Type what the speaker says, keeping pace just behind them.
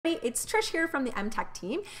it's Trish here from the MTech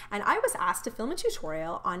team, and I was asked to film a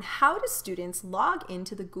tutorial on how do students log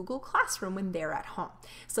into the Google Classroom when they're at home.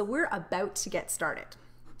 So we're about to get started.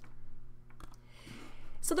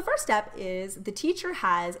 So the first step is the teacher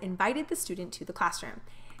has invited the student to the classroom.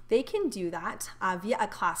 They can do that via a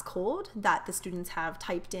class code that the students have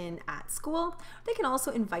typed in at school. They can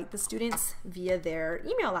also invite the students via their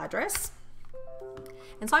email address.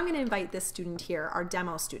 And so I'm going to invite this student here, our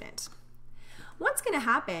demo student. What's going to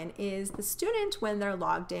happen is the student, when they're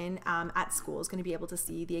logged in at school, is going to be able to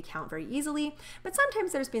see the account very easily, but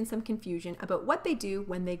sometimes there's been some confusion about what they do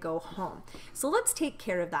when they go home. So let's take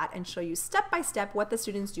care of that and show you step by step what the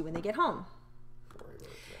students do when they get home.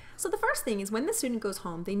 So the first thing is when the student goes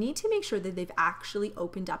home, they need to make sure that they've actually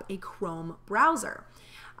opened up a Chrome browser.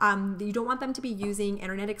 You don't want them to be using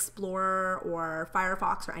Internet Explorer or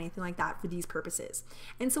Firefox or anything like that for these purposes.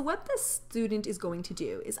 And so what the student is going to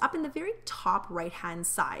do is up in the very top right-hand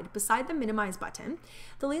side, beside the minimize button,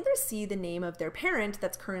 they'll either see the name of their parent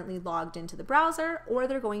that's currently logged into the browser, or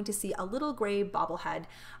they're going to see a little gray bobblehead,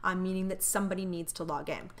 meaning that somebody needs to log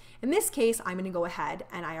in. In this case, I'm going to go ahead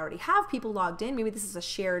and I already have people logged in. Maybe this is a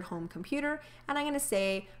shared home computer, and I'm going to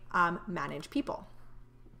say manage people.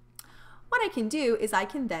 What I can do is I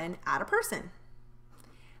can then add a person,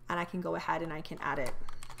 and I can go ahead and I can add it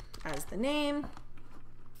as the name,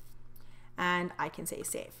 and I can say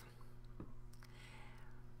save.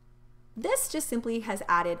 This just simply has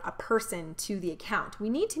added a person to the account. We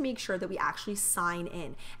need to make sure that we actually sign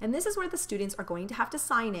in, and this is where the students are going to have to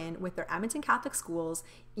sign in with their Edmonton Catholic Schools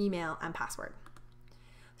email and password.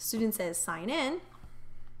 Student says sign in.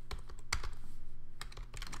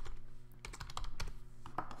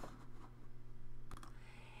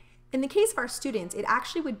 In the case of our students, it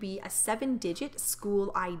actually would be a 7-digit school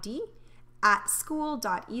ID at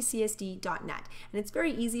school.ecsd.net. And it's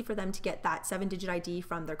very easy for them to get that 7-digit ID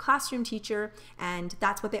from their classroom teacher, and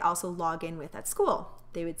that's what they also log in with at school.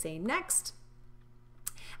 They would say next,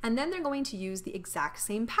 and then they're going to use the exact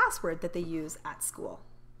same password that they use at school.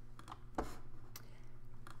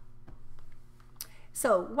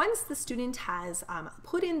 So once the student has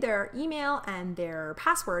put in their email and their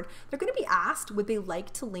password, they're going to be asked, would they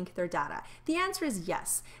like to link their data? The answer is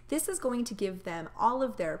yes. This is going to give them all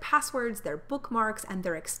of their passwords, their bookmarks, and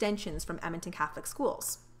their extensions from Edmonton Catholic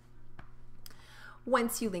Schools.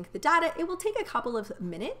 Once you link the data, it will take a couple of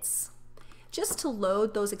minutes just to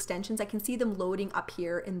load those extensions. I can see them loading up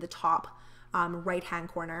here in the top right-hand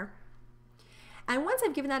corner. And once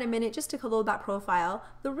I've given that a minute just to load that profile,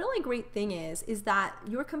 the really great thing is that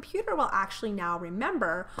your computer will actually now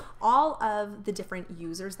remember all of the different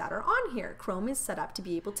users that are on here. Chrome is set up to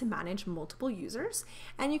be able to manage multiple users,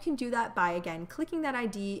 and you can do that by, again, clicking that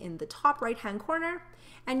ID in the top right-hand corner,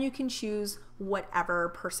 and you can choose whatever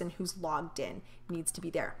person who's logged in needs to be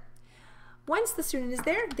there. Once the student is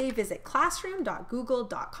there, they visit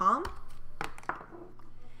classroom.google.com.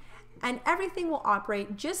 and everything will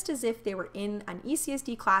operate just as if they were in an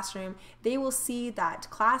ECSD classroom. They will see that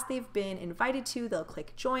class they've been invited to, they'll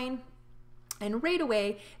click join, and right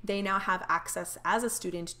away they now have access as a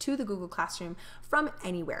student to the Google Classroom from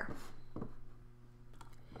anywhere.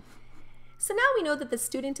 So now we know that the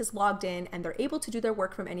student is logged in and they're able to do their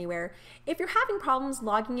work from anywhere. If you're having problems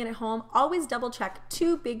logging in at home, always double check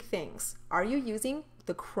two big things. Are you using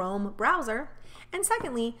the Chrome browser? And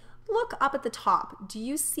secondly, look up at the top. Do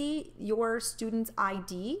you see your student's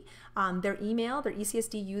ID, their email, their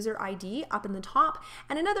ECSD user ID up in the top?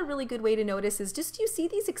 And another really good way to notice is just, do you see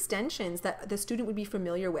these extensions that the student would be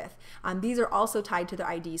familiar with? These are also tied to their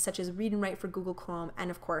ID, such as Read and Write for Google Chrome, and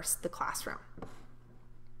of course the Classroom.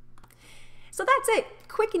 So that's it.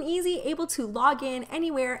 Quick and easy, able to log in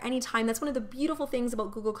anywhere, anytime. That's one of the beautiful things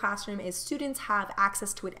about Google Classroom is students have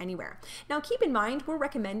access to it anywhere. Now keep in mind, we're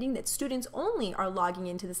recommending that students only are logging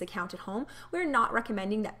into this account at home. We're not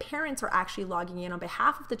recommending that parents are actually logging in on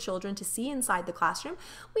behalf of the children to see inside the classroom.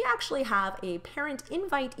 We actually have a parent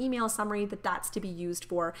invite email summary that's to be used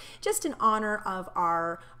for, just in honor of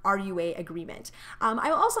our RUA agreement. I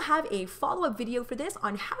will also have a follow-up video for this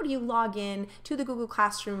on how do you log in to the Google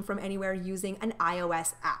Classroom from anywhere using an iOS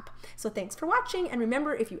app. So thanks for watching, and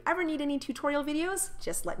remember, if you ever need any tutorial videos,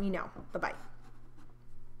 just let me know. Bye-bye.